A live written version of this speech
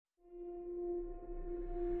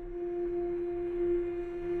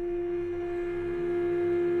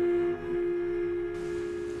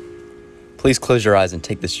Please close your eyes and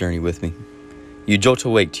take this journey with me. You jolt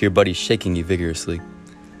awake to your buddy shaking you vigorously.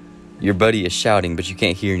 Your buddy is shouting, but you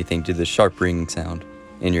can't hear anything due to the sharp ringing sound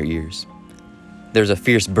in your ears. There's a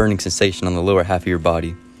fierce burning sensation on the lower half of your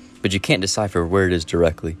body, but you can't decipher where it is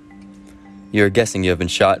directly. You are guessing you have been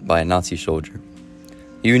shot by a Nazi soldier.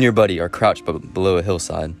 You and your buddy are crouched below a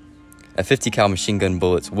hillside. A 50 cal machine gun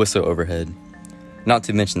bullets whistle overhead, not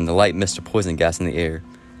to mention the light mist of poison gas in the air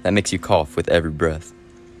that makes you cough with every breath.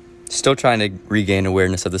 Still trying to regain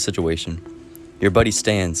awareness of the situation, your buddy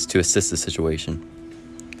stands to assist the situation.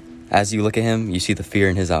 As you look at him, you see the fear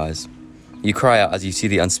in his eyes. You cry out as you see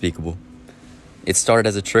the unspeakable. It started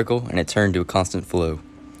as a trickle and it turned to a constant flow.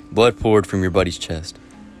 Blood poured from your buddy's chest.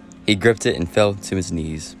 He gripped it and fell to his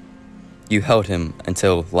knees. You held him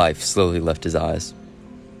until life slowly left his eyes.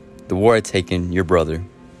 The war had taken your brother,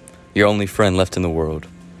 your only friend left in the world.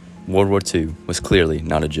 World War II was clearly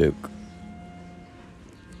not a joke.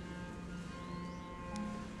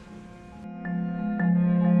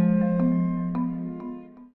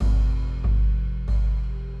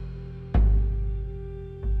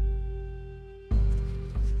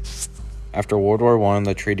 After World War I,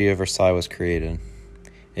 the Treaty of Versailles was created.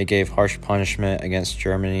 It gave harsh punishment against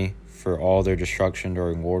Germany for all their destruction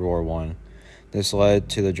during World War I. This led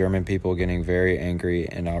to the German people getting very angry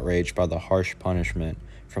and outraged by the harsh punishment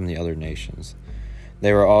from the other nations.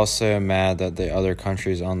 They were also mad that the other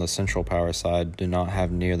countries on the Central Power side did not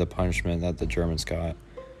have near the punishment that the Germans got.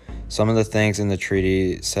 Some of the things in the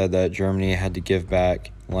treaty said that Germany had to give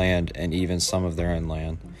back land and even some of their own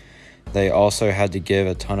land. They also had to give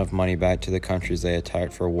a ton of money back to the countries they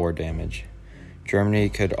attacked for war damage. Germany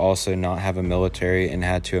could also not have a military and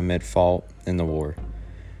had to admit fault in the war.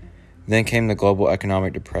 Then came the global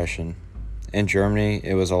economic depression. In Germany,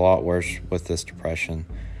 it was a lot worse with this depression.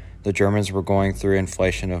 The Germans were going through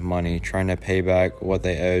inflation of money, trying to pay back what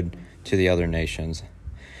they owed to the other nations.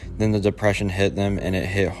 Then the depression hit them, and it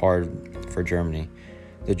hit hard for Germany.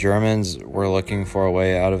 The Germans were looking for a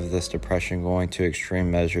way out of this depression, going to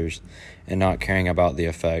extreme measures and not caring about the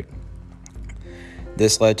effect.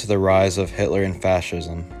 This led to the rise of Hitler and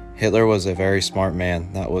fascism. Hitler was a very smart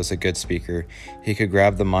man that was a good speaker. He could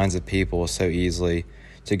grab the minds of people so easily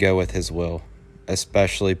to go with his will,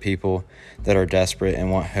 especially people that are desperate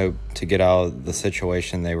and want hope to get out of the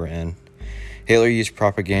situation they were in. Hitler used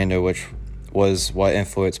propaganda, which was what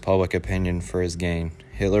influenced public opinion for his gain.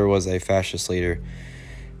 Hitler was a fascist leader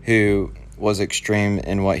who was extreme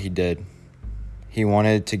in what he did. He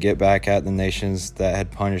wanted to get back at the nations that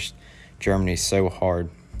had punished Germany so hard.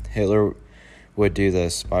 Hitler would do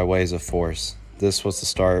this by ways of force. This was the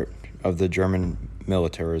start of the German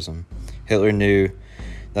militarism. Hitler knew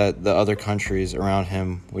that the other countries around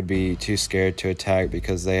him would be too scared to attack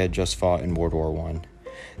because they had just fought in World War I.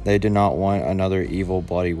 They did not want another evil,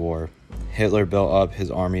 bloody war. Hitler built up his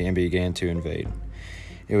army and began to invade.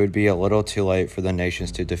 It would be a little too late for the nations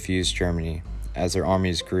to defuse Germany, as their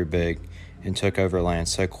armies grew big and took over land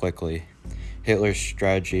so quickly. Hitler's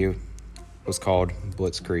strategy was called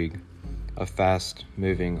Blitzkrieg, a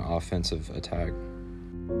fast-moving offensive attack.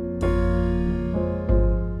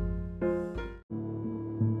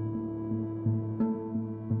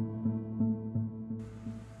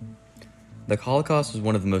 The Holocaust was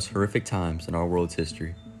one of the most horrific times in our world's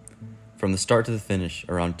history. From the start to the finish,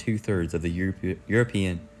 around 2/3 of the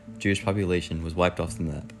European Jewish population was wiped off the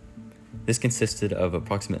map. This consisted of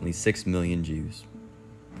approximately 6 million Jews.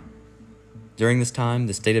 During this time,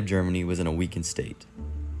 the state of Germany was in a weakened state,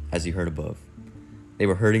 as you heard above. They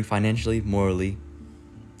were hurting financially, morally.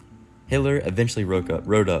 Hitler eventually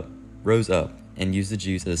rose up, and used the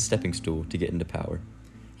Jews as a stepping stool to get into power.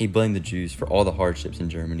 He blamed the Jews for all the hardships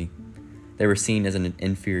in Germany. They were seen as an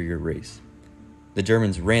inferior race. The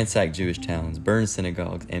Germans ransacked Jewish towns, burned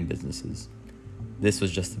synagogues and businesses. This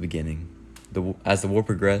was just the beginning. As the war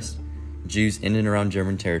progressed, Jews in and around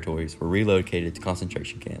German territories were relocated to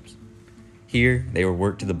concentration camps. Here, they were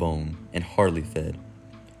worked to the bone and hardly fed.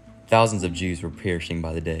 Thousands of Jews were perishing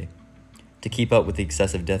by the day. To keep up with the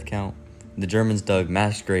excessive death count, the Germans dug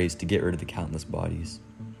mass graves to get rid of the countless bodies.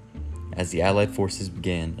 As the Allied forces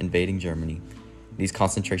began invading Germany, these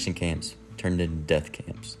concentration camps turned into death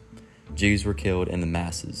camps. Jews were killed in the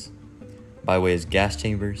masses by way of gas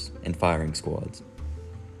chambers and firing squads.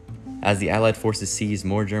 As the Allied forces seized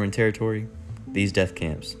more German territory, these death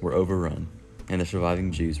camps were overrun and the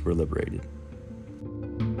surviving Jews were liberated.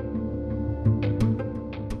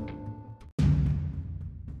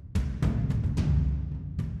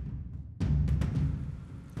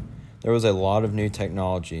 There was a lot of new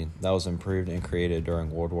technology that was improved and created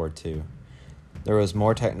during World War II. There was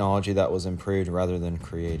more technology that was improved rather than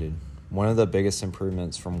created. One of the biggest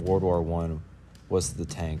improvements from World War I was the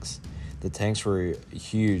tanks. The tanks were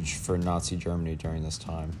huge for Nazi Germany during this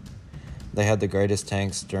time. They had the greatest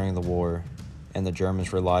tanks during the war, and the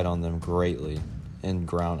Germans relied on them greatly in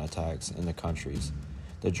ground attacks in the countries.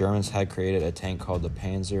 The Germans had created a tank called the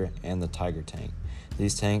Panzer and the Tiger tank.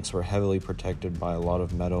 These tanks were heavily protected by a lot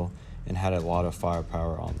of metal and had a lot of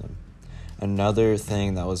firepower on them. Another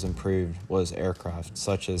thing that was improved was aircraft,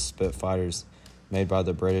 such as Spitfires made by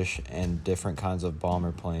the British and different kinds of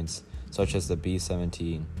bomber planes, such as the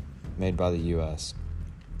B-17 made by the U.S.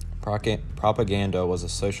 Propaganda was a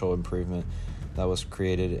social improvement that was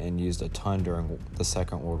created and used a ton during the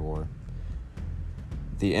Second World War.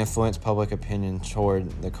 The influenced public opinion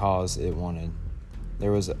toward the cause it wanted.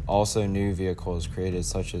 There was also new vehicles created,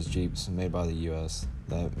 such as Jeeps made by the U.S.,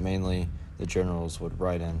 that mainly the generals would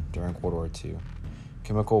ride in during World War II.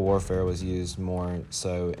 Chemical warfare was used more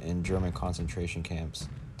so in German concentration camps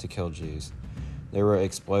to kill Jews. There were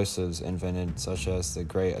explosives invented, such as the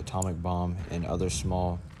Great Atomic Bomb and other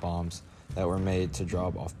small bombs that were made to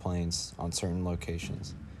drop off planes on certain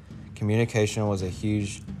locations. Communication was a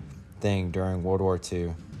huge thing during World War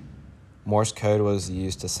II. Morse code was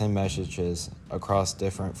used to send messages across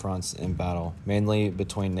different fronts in battle, mainly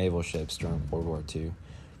between naval ships during World War II.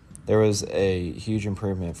 There was a huge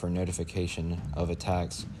improvement for notification of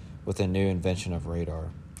attacks with a new invention of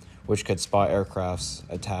radar, which could spot aircraft's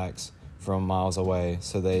attacks from miles away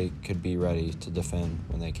so they could be ready to defend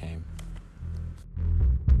when they came.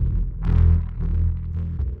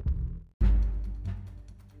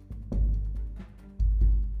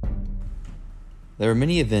 There were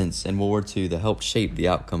many events in World War II that helped shape the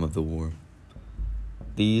outcome of the war.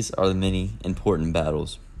 These are the many important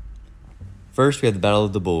battles. First, we have the Battle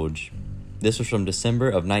of the Bulge. This was from December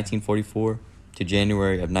of 1944 to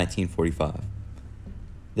January of 1945.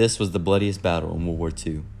 This was the bloodiest battle in World War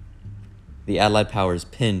II. The Allied powers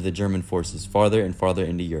pinned the German forces farther and farther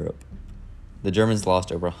into Europe. The Germans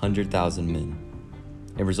lost over 100,000 men.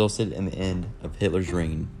 It resulted in the end of Hitler's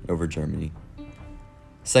reign over Germany.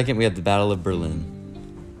 Second, we have the Battle of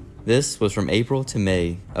Berlin. This was from April to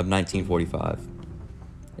May of 1945.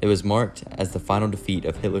 It was marked as the final defeat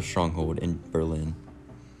of Hitler's stronghold in Berlin.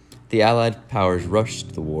 The Allied powers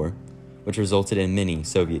rushed the war, which resulted in many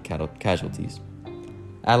Soviet casualties.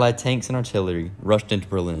 Allied tanks and artillery rushed into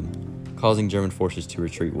Berlin, causing German forces to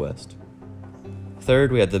retreat west.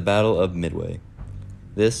 Third, we have the Battle of Midway.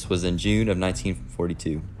 This was in June of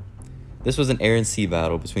 1942. This was an air and sea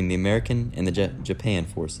battle between the American and the Japan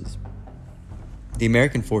forces. The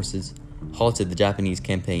American forces halted the Japanese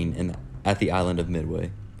campaign at the island of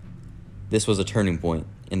Midway. This was a turning point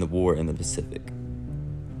in the war in the Pacific.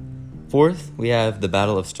 Fourth, we have the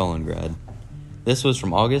Battle of Stalingrad. This was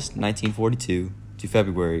from August 1942 to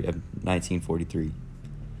February of 1943.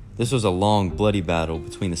 This was a long, bloody battle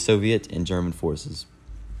between the Soviet and German forces.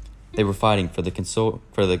 They were fighting for the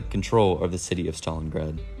control of the city of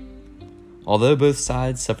Stalingrad. Although both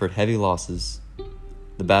sides suffered heavy losses,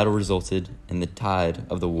 the battle resulted in the tide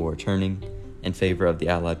of the war turning in favor of the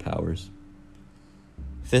Allied powers.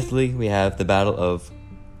 Fifthly, we have the Battle of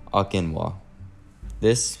Ochinwa.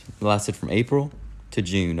 This lasted from April to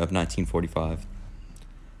June of 1945.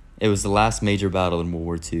 It was the last major battle in World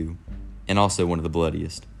War II, and also one of the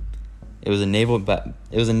bloodiest. It was a naval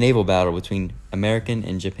battle between American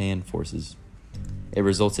and Japan forces. It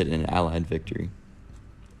resulted in an Allied victory.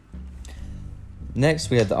 Next,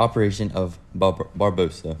 we had the Operation of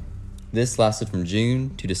Barbarossa. This lasted from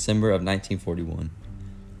June to December of 1941.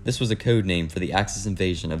 This was a code name for the Axis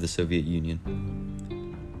invasion of the Soviet Union.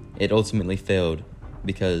 It ultimately failed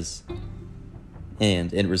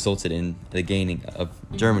and it resulted in the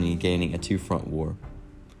Germany gaining a two-front war.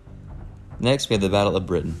 Next, we had the Battle of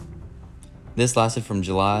Britain. This lasted from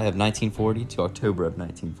July of 1940 to October of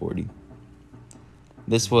 1940.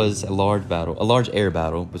 This was a large air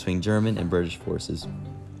battle between German and British forces.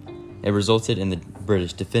 It resulted in the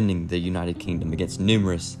British defending the United Kingdom against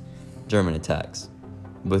numerous German attacks.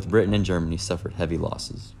 Both Britain and Germany suffered heavy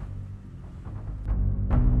losses.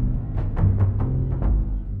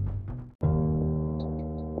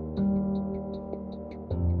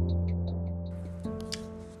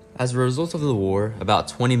 As a result of the war, about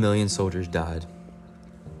 20 million soldiers died,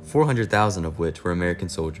 400,000 of which were American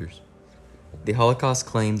soldiers. The Holocaust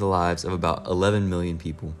claimed the lives of about 11 million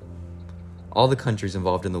people. All the countries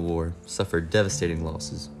involved in the war suffered devastating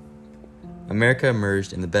losses. America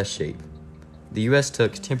emerged in the best shape. The U.S.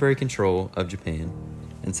 took temporary control of Japan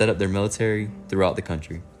and set up their military throughout the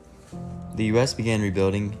country. The U.S. began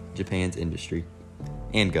rebuilding Japan's industry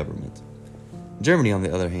and government. Germany, on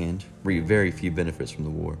the other hand, reaped very few benefits from the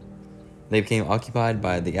war. They became occupied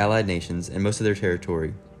by the Allied nations, and most of their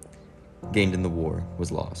territory gained in the war was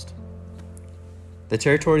lost. The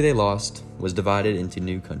territory they lost was divided into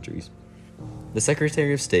new countries. The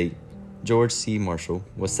Secretary of State, George C. Marshall,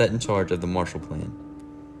 was set in charge of the Marshall Plan,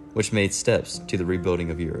 which made steps to the rebuilding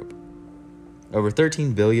of Europe. Over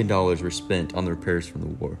 $13 billion were spent on the repairs from the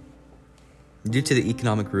war. Due to the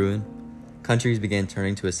economic ruin, countries began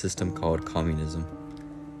turning to a system called communism.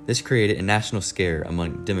 This created a national scare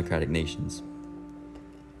among democratic nations.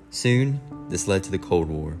 Soon, this led to the Cold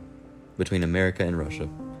War between America and Russia.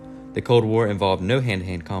 The Cold War involved no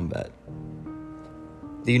hand-to-hand combat.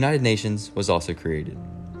 The United Nations was also created.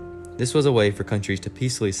 This was a way for countries to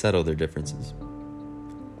peacefully settle their differences.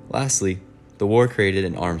 Lastly, the war created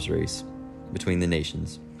an arms race between the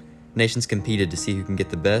nations. Nations competed to see who can get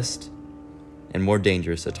the best and more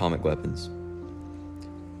dangerous atomic weapons.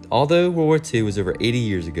 Although World War II was over 80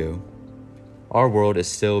 years ago, our world is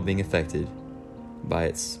still being affected by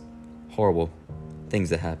its horrible things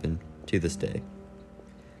that happen to this day.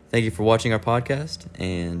 Thank you for watching our podcast,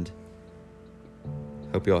 and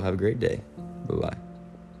hope you all have a great day. Bye-bye.